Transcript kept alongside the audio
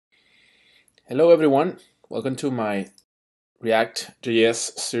Hello everyone, welcome to my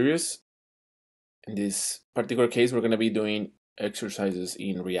React.js series. In this particular case, we're going to be doing exercises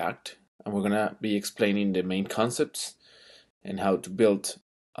in React, and we're going to be explaining the main concepts and how to build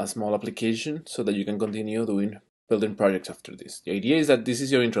a small application so that you can continue building projects after this. The idea is that this is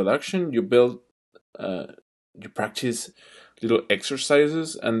your introduction, you practice little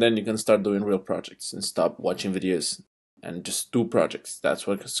exercises, and then you can start doing real projects and stop watching videos and just do projects. That's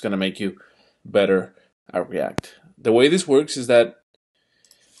what's going to make you better at React. The way this works is that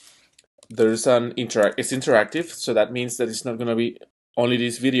it's interactive, so that means that it's not going to be only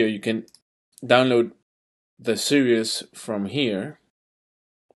this video. You can download the series from here.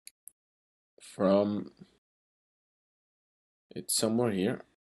 It's somewhere here.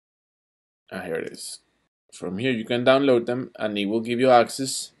 Here it is. From here you can download them and it will give you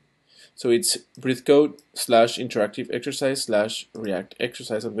access. So it's breathecode/interactive exercise/React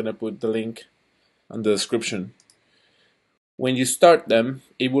exercise. I'm going to put the link on the description. When you start them,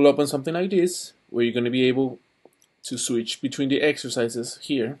 it will open something like this, where you're going to be able to switch between the exercises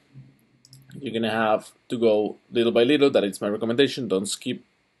here. You're going to have to go little by little. That is my recommendation. Don't skip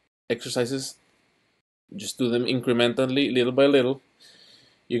exercises. Just do them incrementally, little by little.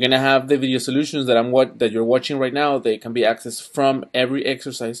 You're going to have the video solutions that you're watching right now. They can be accessed from every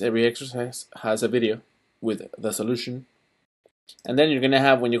exercise. Every exercise has a video with the solution. And then you're going to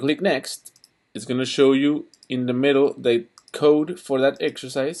have, when you click next, it's going to show you in the middle the code for that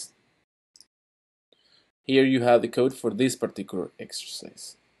exercise. Here you have the code for this particular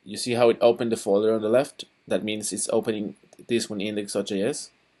exercise. You see how it opened the folder on the left? That means it's opening this one, index.js.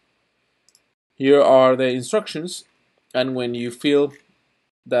 Here are the instructions, and when you feel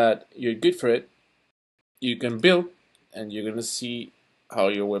that you're good for it, you can build, and you're gonna see how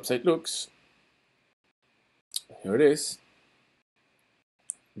your website looks. Here it is.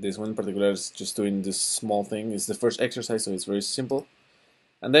 This one in particular is just doing this small thing. It's the first exercise, so it's very simple.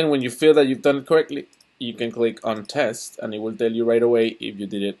 And then when you feel that you've done it correctly, you can click on test, and it will tell you right away if you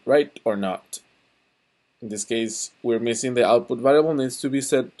did it right or not. In this case, we're missing the output variable, needs to be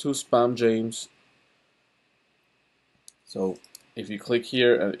set to spam James. So if you click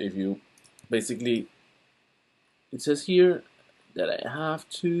here, if you basically, it says here that I have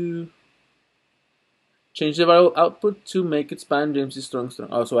to change the variable output to make it spam James is strong.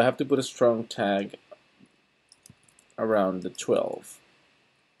 Oh, so I have to put a strong tag around the 12.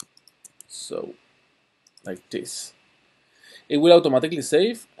 So like this. It will automatically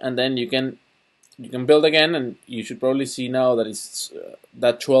save, and then you can build again, and you should probably see now that it's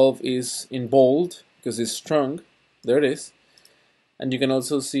that 12 is in bold because it's strong. There it is. And you can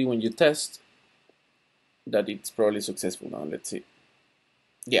also see when you test that it's probably successful now. Let's see.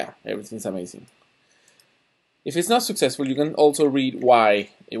 Yeah, everything's amazing. If it's not successful, you can also read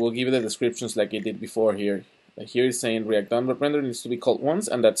why. It will give you the descriptions like it did before here. Here it's saying React download render needs to be called once,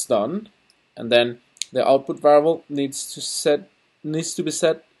 and that's done. And then the output variable needs to be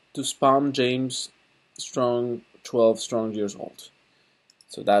set to spam James strong 12 strong years old.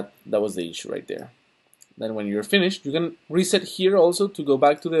 So that was the issue right there. Then when you're finished, you can reset here also to go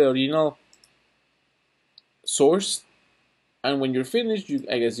back to the original source. And when you're finished,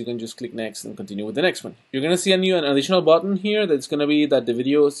 I guess you can just click next and continue with the next one. You're going to see an additional button here that's going to be that the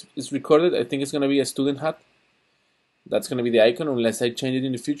video is recorded. I think it's going to be a student hat. That's going to be the icon, unless I change it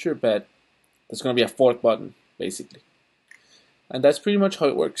in the future, but there's going to be a fourth button, basically. And that's pretty much how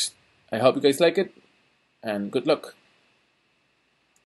it works. I hope you guys like it, and good luck.